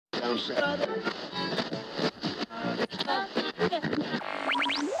Come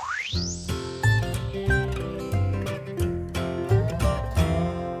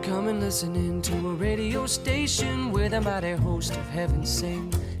and listen in to a radio station where the mighty host of heaven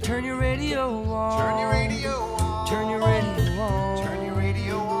sing. Turn your radio on. Turn your radio on. Turn your radio on. Turn your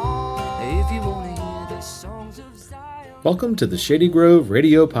radio on. If you want to hear the songs of Zion. Welcome to the Shady Grove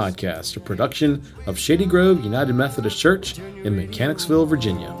Radio Podcast, a production of Shady Grove United Methodist Church in Mechanicsville,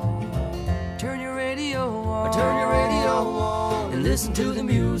 Virginia. Turn your radio on. Turn your radio on. And listen to the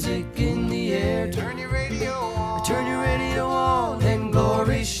music in the air. Turn your radio on. Turn your radio on and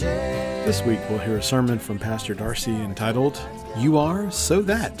glory share. This week we'll hear a sermon from Pastor Darcy entitled, You Are So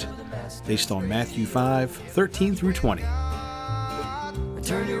That, based on Matthew 5:13 through 20.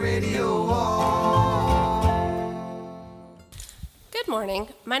 Turn your radio on. Good morning.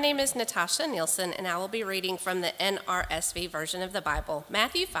 My name is Natasha Nielsen, and I will be reading from the NRSV version of the Bible,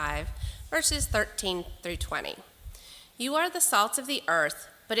 Matthew 5, verses 13 through 20. You are the salt of the earth,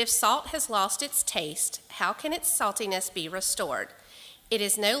 but if salt has lost its taste, how can its saltiness be restored? It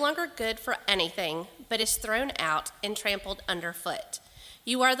is no longer good for anything, but is thrown out and trampled underfoot.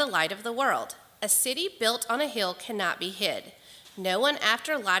 You are the light of the world. A city built on a hill cannot be hid. No one,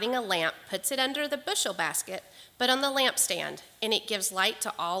 after lighting a lamp, puts it under the bushel basket, but on the lampstand, and it gives light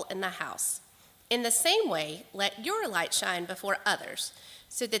to all in the house. In the same way, let your light shine before others,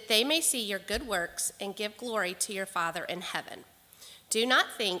 so that they may see your good works and give glory to your Father in heaven. Do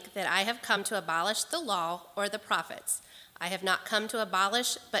not think that I have come to abolish the law or the prophets. I have not come to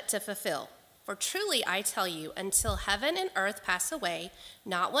abolish, but to fulfill. For truly I tell you, until heaven and earth pass away,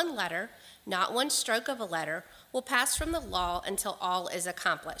 not one letter, not one stroke of a letter will pass from the law until all is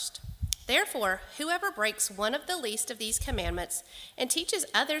accomplished. Therefore, whoever breaks one of the least of these commandments and teaches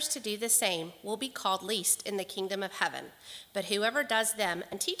others to do the same will be called least in the kingdom of heaven. But whoever does them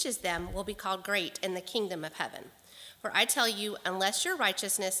and teaches them will be called great in the kingdom of heaven. For I tell you, unless your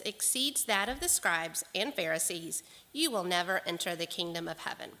righteousness exceeds that of the scribes and Pharisees, you will never enter the kingdom of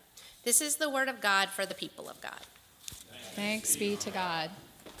heaven. This is the word of God for the people of God. Thanks be to God.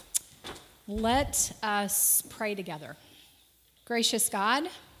 Let us pray together. Gracious God,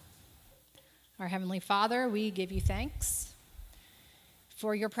 our Heavenly Father, we give you thanks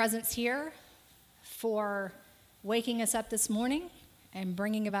for your presence here, for waking us up this morning and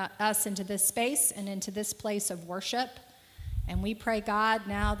bringing about us into this space and into this place of worship. And we pray, God,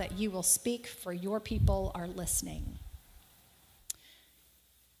 now that you will speak, for your people are listening.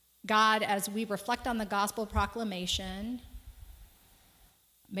 God, as we reflect on the gospel proclamation,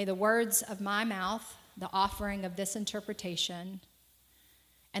 may the words of my mouth, the offering of this interpretation,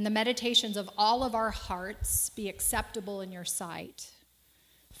 and the meditations of all of our hearts be acceptable in your sight.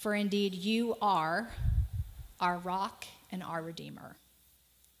 For indeed, you are our rock and our Redeemer.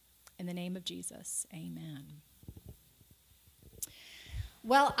 In the name of Jesus, amen.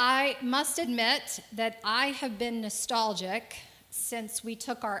 Well, I must admit that I have been nostalgic since we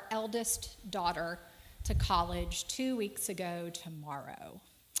took our eldest daughter to college 2 weeks ago tomorrow.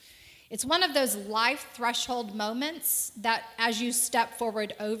 It's one of those life threshold moments that as you step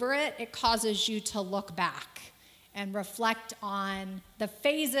forward over it, it causes you to look back and reflect on the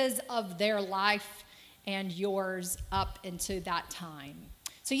phases of their life and yours up into that time.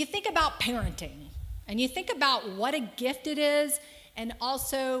 So you think about parenting, and you think about what a gift it is, and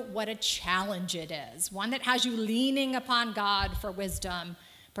also what a challenge it is, one that has you leaning upon God for wisdom,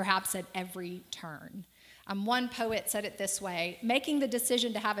 perhaps at every turn. One poet said it this way: making the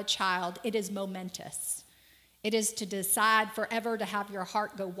decision to have a child, it is momentous. It is to decide forever to have your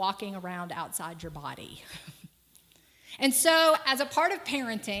heart go walking around outside your body. And so, as a part of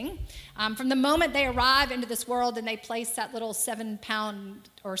parenting, from the moment they arrive into this world and they place that little 7-pound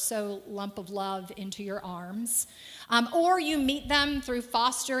or so lump of love into your arms, or you meet them through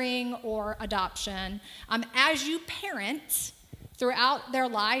fostering or adoption, as you parent throughout their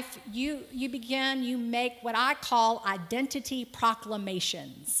life, you make what I call identity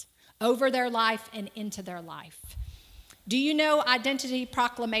proclamations over their life and into their life. Do you know identity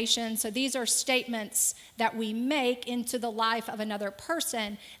proclamations? So these are statements that we make into the life of another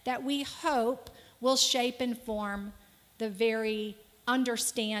person that we hope will shape and form the very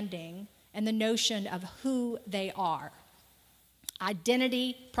understanding and the notion of who they are.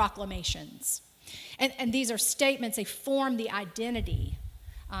 Identity proclamations. And these are statements, they form the identity,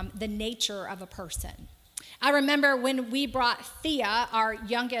 the nature of a person. I remember when we brought Thea, our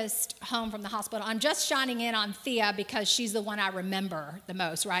youngest, home from the hospital. I'm just shining in on Thea because she's the one I remember the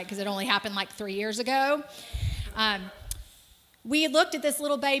most, right? Because it only happened like 3 years ago. We looked at this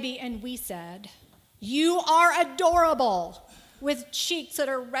little baby and we said, "You are adorable. with cheeks that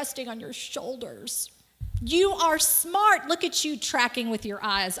are resting on your shoulders. You are smart. Look at you tracking with your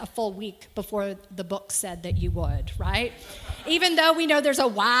eyes a full week before the book said that you would, right? Even though we know there's a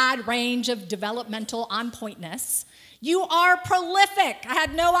wide range of developmental on-pointness, you are prolific. I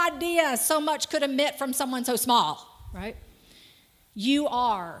had no idea so much could emit from someone so small, right? You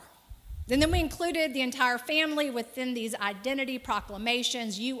are. And then we included the entire family within these identity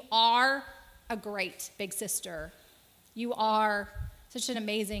proclamations. You are a great big sister. You are such an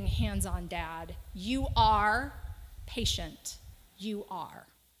amazing hands-on dad. You are patient. You are.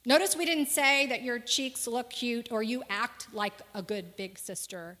 Notice we didn't say that your cheeks look cute or you act like a good big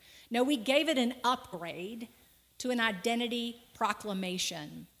sister. No, we gave it an upgrade to an identity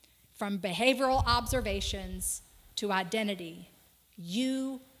proclamation, from behavioral observations to identity.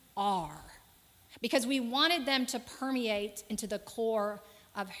 You are. Because we wanted them to permeate into the core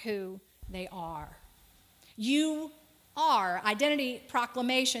of who they are. You are. Identity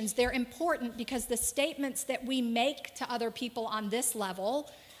proclamations, they're important because the statements that we make to other people on this level,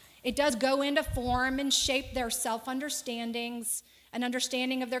 it does go into form and shape their self-understandings, an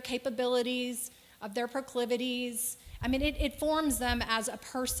understanding of their capabilities, of their proclivities. I mean, it forms them as a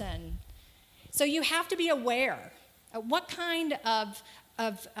person. So you have to be aware. What kind of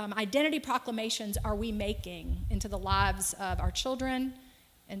identity proclamations are we making into the lives of our children,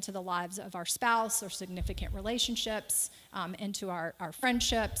 into the lives of our spouse or significant relationships, into our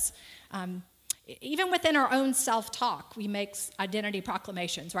friendships? Even within our own self-talk, we make identity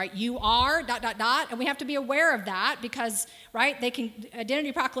proclamations, right? You are, ... And we have to be aware of that because, right,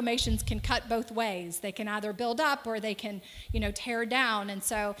 identity proclamations can cut both ways. They can either build up or they can, tear down. And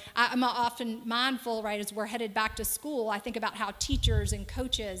so I'm often mindful, right, as we're headed back to school, I think about how teachers and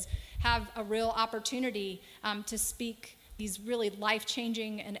coaches have a real opportunity to speak these really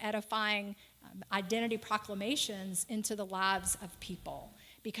life-changing and edifying identity proclamations into the lives of people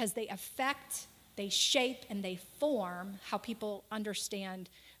because they affect, they shape, and they form how people understand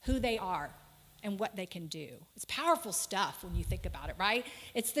who they are and what they can do. It's powerful stuff when you think about it, right?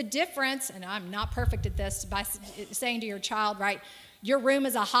 It's the difference, and I'm not perfect at this, by saying to your child, right, your room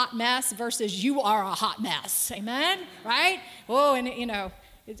is a hot mess versus you are a hot mess. Amen? Right? Oh, and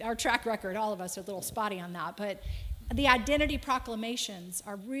our track record, all of us are a little spotty on that, but the identity proclamations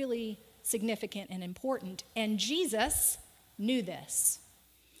are really significant and important, and Jesus knew this.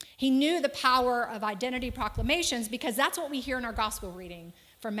 He knew the power of identity proclamations because that's what we hear in our gospel reading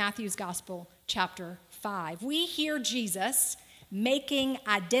from Matthew's Gospel, chapter 5. We hear Jesus making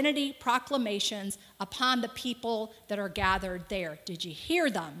identity proclamations upon the people that are gathered there. Did you hear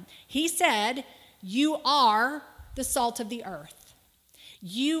them? He said, you are the salt of the earth.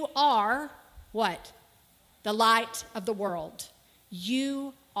 You are what? The light of the world.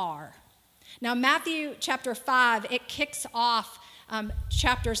 You are. Now, Matthew chapter 5, it kicks off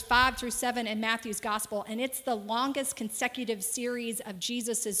chapters 5 through 7 in Matthew's gospel, and it's the longest consecutive series of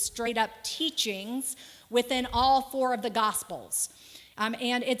Jesus' straight-up teachings within all four of the gospels.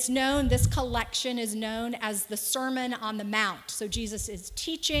 And it's known, this collection is known as the Sermon on the Mount. So Jesus is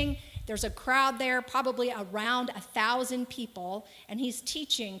teaching. There's a crowd there, probably around 1,000 people, and he's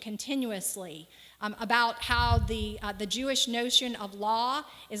teaching continuously about how the Jewish notion of law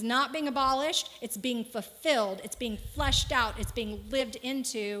is not being abolished, it's being fulfilled, it's being fleshed out, it's being lived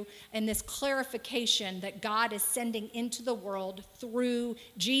into in this clarification that God is sending into the world through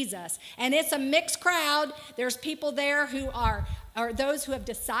Jesus. And it's a mixed crowd. There's people there who are those who have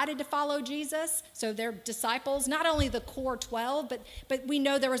decided to follow Jesus, so they're disciples, not only the core 12, but we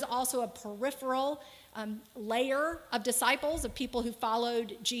know there was also a peripheral layer of disciples, of people who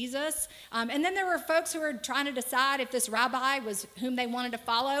followed Jesus. And then there were folks who were trying to decide if this rabbi was whom they wanted to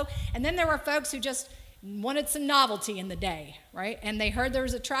follow. And then there were folks who just wanted some novelty in the day, right? And they heard there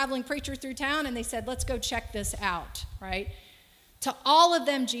was a traveling preacher through town, and they said, let's go check this out, right? To all of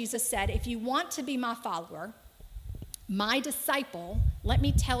them, Jesus said, if you want to be my follower, my disciple, let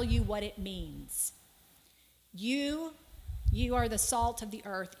me tell you what it means. You are the salt of the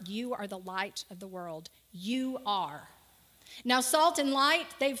earth. You are the light of the world. You are. Now, salt and light,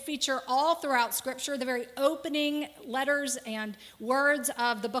 they feature all throughout Scripture, the very opening letters and words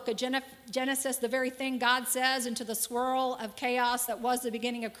of the book of Genesis, the very thing God says into the swirl of chaos that was the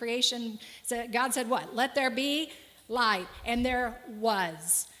beginning of creation. So God said what? Let there be light. And there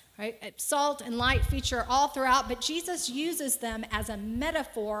was. Right? Salt and light feature all throughout, but Jesus uses them as a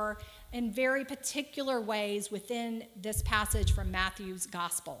metaphor in very particular ways within this passage from Matthew's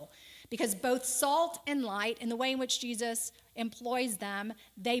gospel. Because both salt and light, in the way in which Jesus employs them,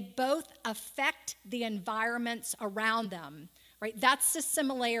 they both affect the environments around them. Right? That's the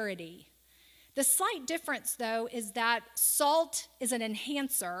similarity. The slight difference, though, is that salt is an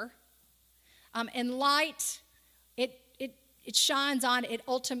enhancer, and light, it shines on, it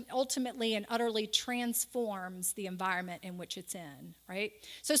ultimately and utterly transforms the environment in which it's in, right?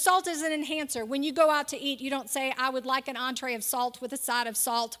 So salt is an enhancer. When you go out to eat, you don't say, I would like an entree of salt with a side of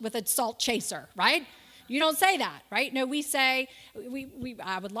salt with a salt chaser, right? You don't say that, right? No, we say,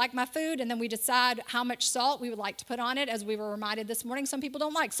 I would like my food, and then we decide how much salt we would like to put on it. As we were reminded this morning, some people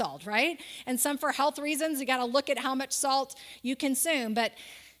don't like salt, right? And some for health reasons, you got to look at how much salt you consume. But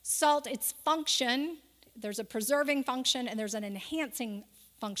salt, its function, there's a preserving function and there's an enhancing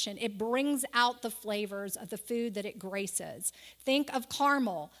function. It brings out the flavors of the food that it graces. Think of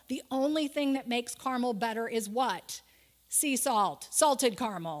caramel. The only thing that makes caramel better is what? Sea salt, salted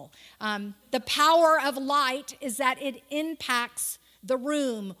caramel. The power of light is that it impacts the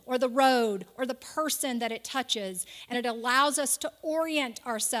room or the road or the person that it touches, and it allows us to orient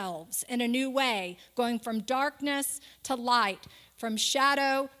ourselves in a new way, going from darkness to light, from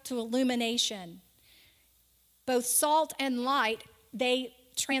shadow to illumination. Both salt and light, they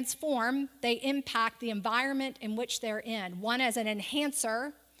transform, they impact the environment in which they're in, one as an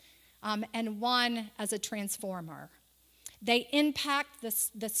enhancer and one as a transformer. They impact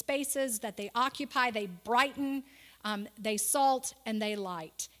the spaces that they occupy, they brighten, they salt, and they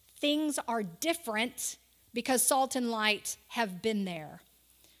light. Things are different because salt and light have been there.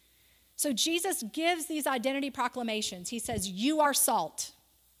 So Jesus gives these identity proclamations. He says, you are salt.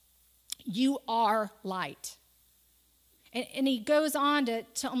 You are light. And he goes on to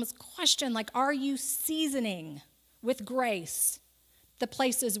almost question, like, are you seasoning with grace the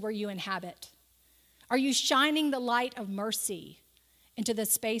places where you inhabit? Are you shining the light of mercy into the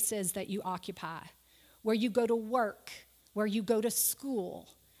spaces that you occupy, where you go to work, where you go to school,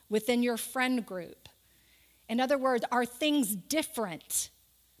 within your friend group? In other words, are things different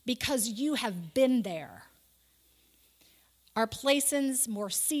because you have been there? Are places more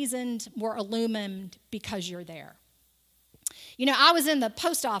seasoned, more illumined because you're there? You know, I was in the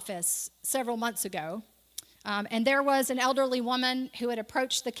post office several months ago, and there was an elderly woman who had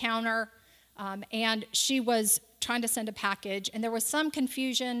approached the counter, and she was trying to send a package, and there was some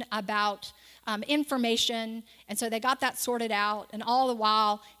confusion about information, and so they got that sorted out, and all the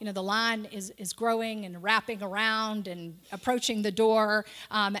while, you know, the line is growing and wrapping around and approaching the door,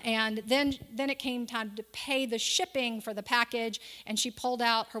 and then it came time to pay the shipping for the package, and she pulled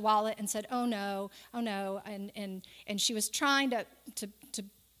out her wallet and said, oh no, and she was trying to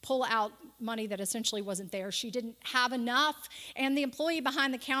pull out money that essentially wasn't there. She didn't have enough, and the employee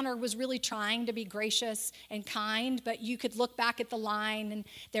behind the counter was really trying to be gracious and kind, but you could look back at the line, and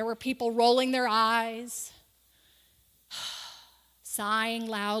there were people rolling their eyes, sighing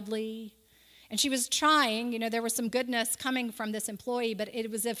loudly, and she was trying. You know, there was some goodness coming from this employee, but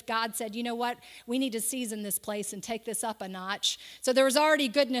it was as if God said, you know what, we need to season this place and take this up a notch. So there was already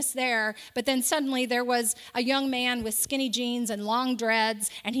goodness there, but then suddenly there was a young man with skinny jeans and long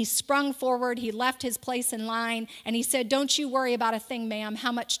dreads, and he sprung forward, he left his place in line, and he said, don't you worry about a thing, ma'am,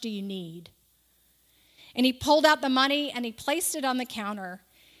 how much do you need? And he pulled out the money and he placed it on the counter.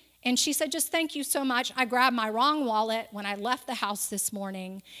 And she said, just thank you so much. I grabbed my wrong wallet when I left the house this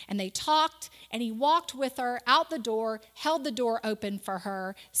morning. And they talked, and he walked with her out the door, held the door open for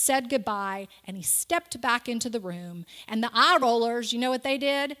her, said goodbye, and he stepped back into the room. And the eye rollers, you know what they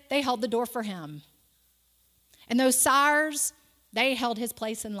did? They held the door for him. And those sighers, they held his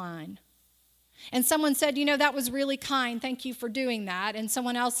place in line. And someone said, you know, that was really kind. Thank you for doing that. And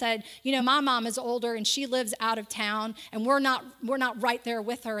someone else said, you know, my mom is older and she lives out of town, and we're not right there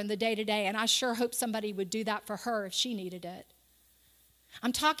with her in the day-to-day, and I sure hope somebody would do that for her if she needed it.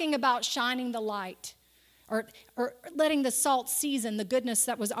 I'm talking about shining the light or letting the salt season the goodness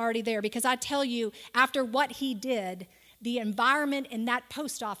that was already there, because I tell you, after what he did, the environment in that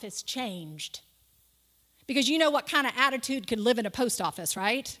post office changed. Because you know what kind of attitude could live in a post office,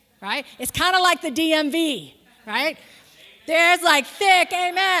 right? Right? It's kind of like the DMV, right? There's like thick,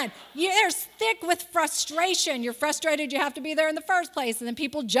 amen. There's thick with frustration. You're frustrated you have to be there in the first place, and then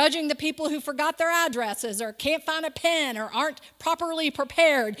people judging the people who forgot their addresses or can't find a pen or aren't properly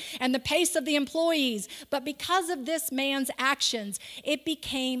prepared, and the pace of the employees. But because of this man's actions, it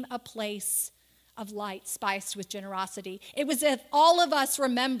became a place of light spiced with generosity. It was as if all of us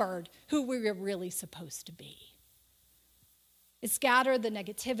remembered who we were really supposed to be. It scattered the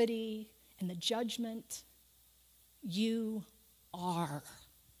negativity and the judgment. You are.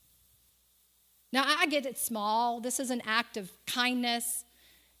 Now, I get it small. This is an act of kindness.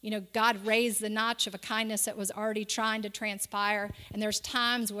 God raised the notch of a kindness that was already trying to transpire. And there's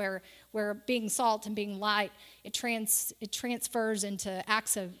times where being salt and being light, it transfers into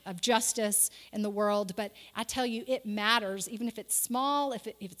acts of justice in the world. But I tell you, it matters, even if it's small, if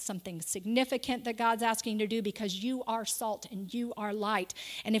it's something significant that God's asking you to do, because you are salt and you are light.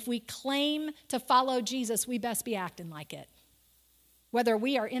 And if we claim to follow Jesus, we best be acting like it. Whether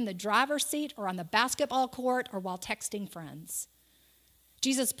we are in the driver's seat or on the basketball court or while texting friends.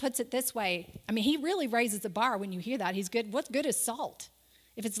 Jesus puts it this way. I mean, he really raises the bar when you hear that. He's good. What's good is salt?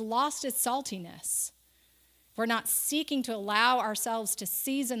 If it's lost its saltiness, if we're not seeking to allow ourselves to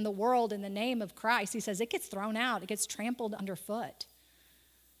season the world in the name of Christ, he says it gets thrown out. It gets trampled underfoot.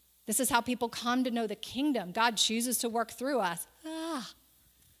 This is how people come to know the kingdom. God chooses to work through us.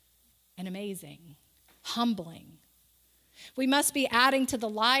 And amazing, humbling. We must be adding to the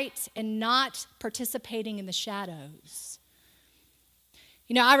light and not participating in the shadows.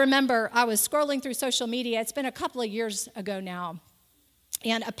 I remember I was scrolling through social media. It's been a couple of years ago now.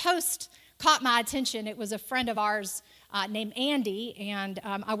 And a post caught my attention. It was a friend of ours named Andy. And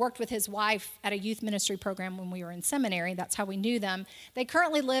I worked with his wife at a youth ministry program when we were in seminary. That's how we knew them. They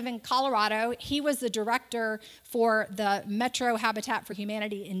currently live in Colorado. He was the director for the Metro Habitat for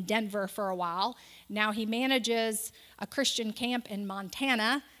Humanity in Denver for a while. Now he manages a Christian camp in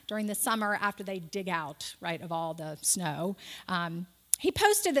Montana during the summer after they dig out, right, of all the snow. He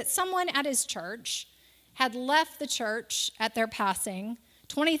posted that someone at his church had left the church at their passing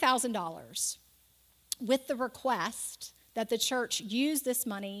 $20,000 with the request that the church use this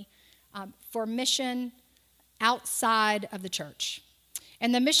money for mission outside of the church.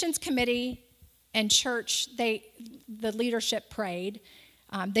 And the missions committee and church, the leadership prayed,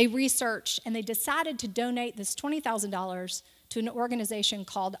 they researched, and they decided to donate this $20,000 to an organization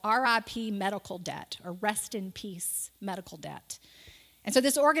called RIP Medical Debt, or Rest in Peace Medical Debt. And so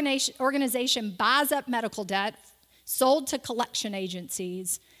this organization buys up medical debt sold to collection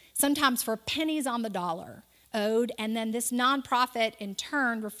agencies, sometimes for pennies on the dollar owed, and then this nonprofit in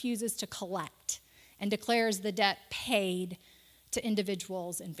turn refuses to collect and declares the debt paid to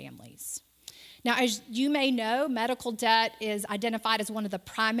individuals and families. Now, as you may know, medical debt is identified as one of the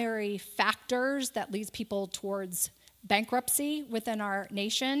primary factors that leads people towards bankruptcy within our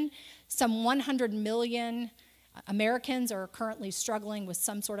nation. Some 100 million Americans are currently struggling with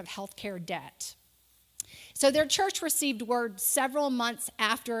some sort of healthcare debt. So their church received word several months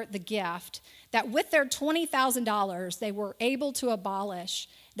after the gift that with their $20,000, they were able to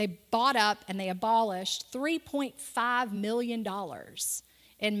they bought up and they abolished $3.5 million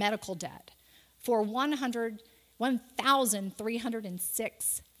in medical debt for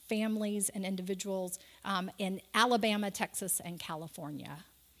 1,306 families and individuals in Alabama, Texas, and California.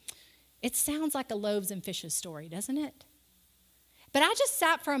 It sounds like a loaves and fishes story, doesn't it? But I just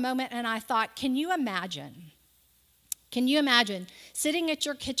sat for a moment and I thought, can you imagine sitting at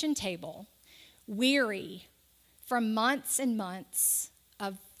your kitchen table, weary from months and months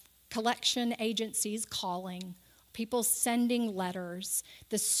of collection agencies calling, people sending letters,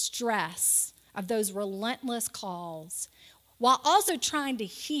 the stress of those relentless calls, while also trying to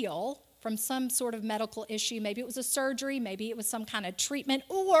heal from some sort of medical issue. Maybe it was a surgery, maybe it was some kind of treatment,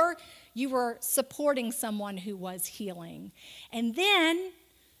 or you were supporting someone who was healing. And then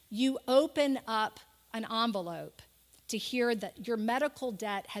you open up an envelope to hear that your medical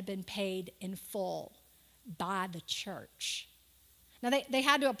debt had been paid in full by the church. Now, they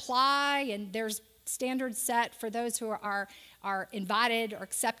had to apply, and there's standards set for those who are invited or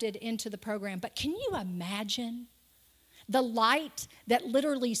accepted into the program. But can you imagine the light that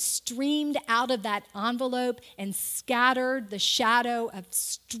literally streamed out of that envelope and scattered the shadow of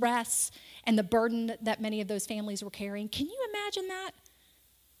stress and the burden that many of those families were carrying? Can you imagine that?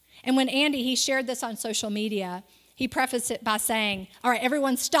 And when Andy, he shared this on social media, he prefaced it by saying, all right,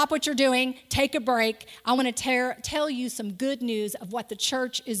 everyone stop what you're doing, take a break. I want to tell you some good news of what the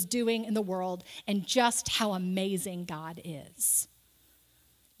church is doing in the world and just how amazing God is.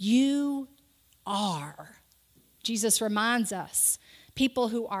 You are, Jesus reminds us, people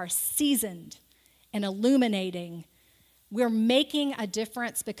who are seasoned and illuminating. We're making a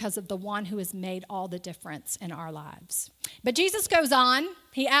difference because of the one who has made all the difference in our lives. But Jesus goes on.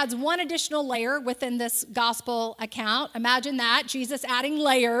 He adds one additional layer within this gospel account. Imagine that, Jesus adding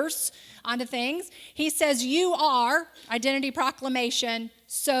layers onto things. He says, you are, identity proclamation,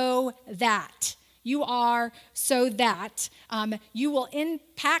 so that. You are so that you will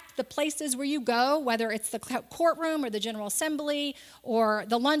impact the places where you go, whether it's the courtroom or the General Assembly or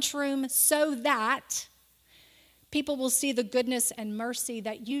the lunchroom, so that people will see the goodness and mercy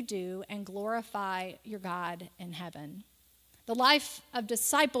that you do and glorify your God in heaven. The life of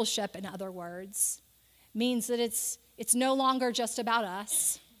discipleship, in other words, means that it's no longer just about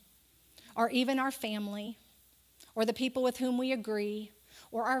us or even our family or the people with whom we agree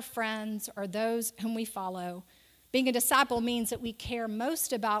or our friends or those whom we follow. Being a disciple means that we care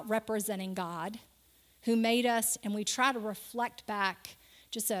most about representing God who made us, and we try to reflect back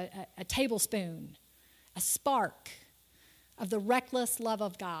just a tablespoon, a spark of the reckless love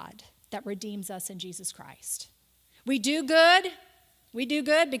of God that redeems us in Jesus Christ. We do good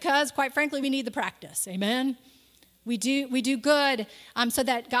because, quite frankly, we need the practice. Amen? We do good so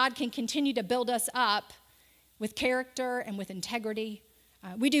that God can continue to build us up with character and with integrity.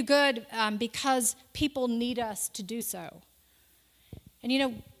 We do good because people need us to do so.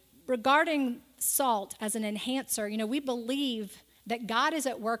 And, regarding salt as an enhancer, we believe that God is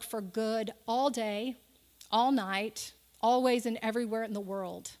at work for good all day, all night, always and everywhere in the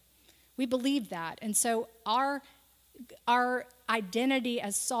world. We believe that. And so our identity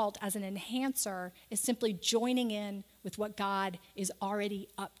as salt, as an enhancer, is simply joining in with what God is already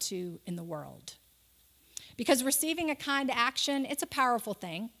up to in the world. Because receiving a kind action, it's a powerful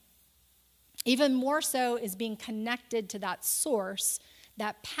thing. Even more so is being connected to that source,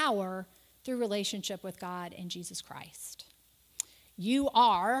 that power, through relationship with God and Jesus Christ. You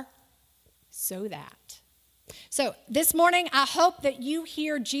are so that. So this morning, I hope that you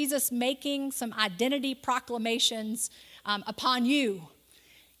hear Jesus making some identity proclamations upon you.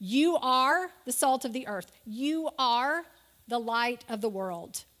 You are the salt of the earth. You are the light of the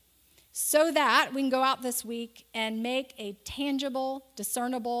world. So that we can go out this week and make a tangible,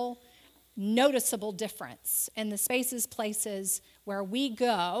 discernible, noticeable difference in the spaces, places where we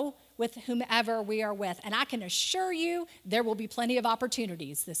go with whomever we are with. And I can assure you there will be plenty of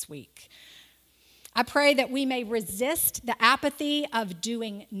opportunities this week. I pray that we may resist the apathy of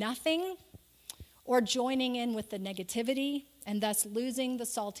doing nothing or joining in with the negativity and thus losing the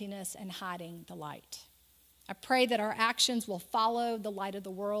saltiness and hiding the light. I pray that our actions will follow the light of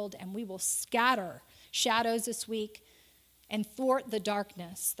the world and we will scatter shadows this week and thwart the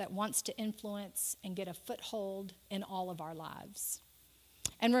darkness that wants to influence and get a foothold in all of our lives.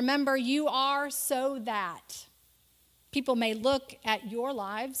 And remember, you are so that people may look at your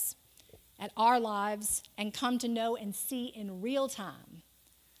lives, at our lives, and come to know and see in real time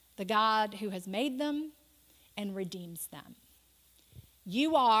the God who has made them and redeems them.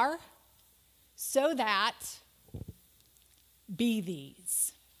 You are so that be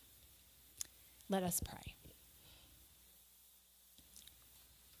these. Let us pray.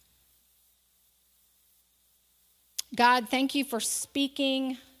 God, thank you for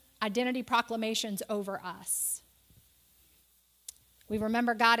speaking identity proclamations over us. We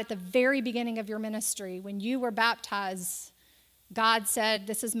remember, God, at the very beginning of your ministry, when you were baptized, God said,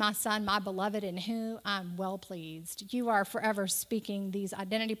 "This is my son, my beloved, in whom I'm well pleased." You are forever speaking these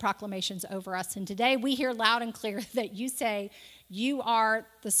identity proclamations over us. And today we hear loud and clear that you say you are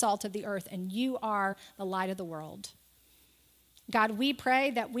the salt of the earth and you are the light of the world. God, we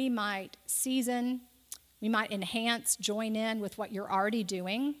pray that we might season, we might enhance, join in with what you're already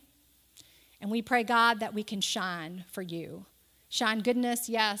doing. And we pray, God, that we can shine for you. Shine goodness,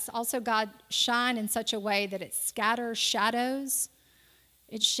 yes. Also, God, shine in such a way that it scatters shadows.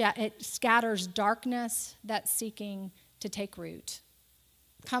 It scatters darkness that's seeking to take root.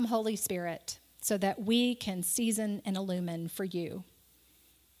 Come, Holy Spirit, so that we can season and illumine for you.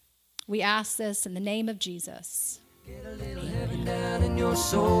 We ask this in the name of Jesus. Get a little heaven down in your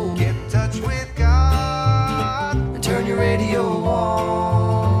soul. Get in touch with God. And turn your radio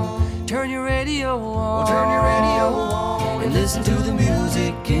on. Turn your radio on. Turn your radio on. And listen to the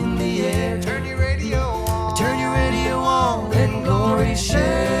music in the air. Turn your radio on. Turn your radio on. Let glory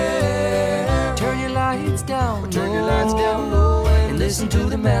share. Turn your lights down. Turn your lights down low. And listen to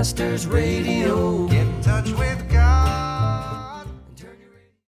the Master's radio. Get in touch with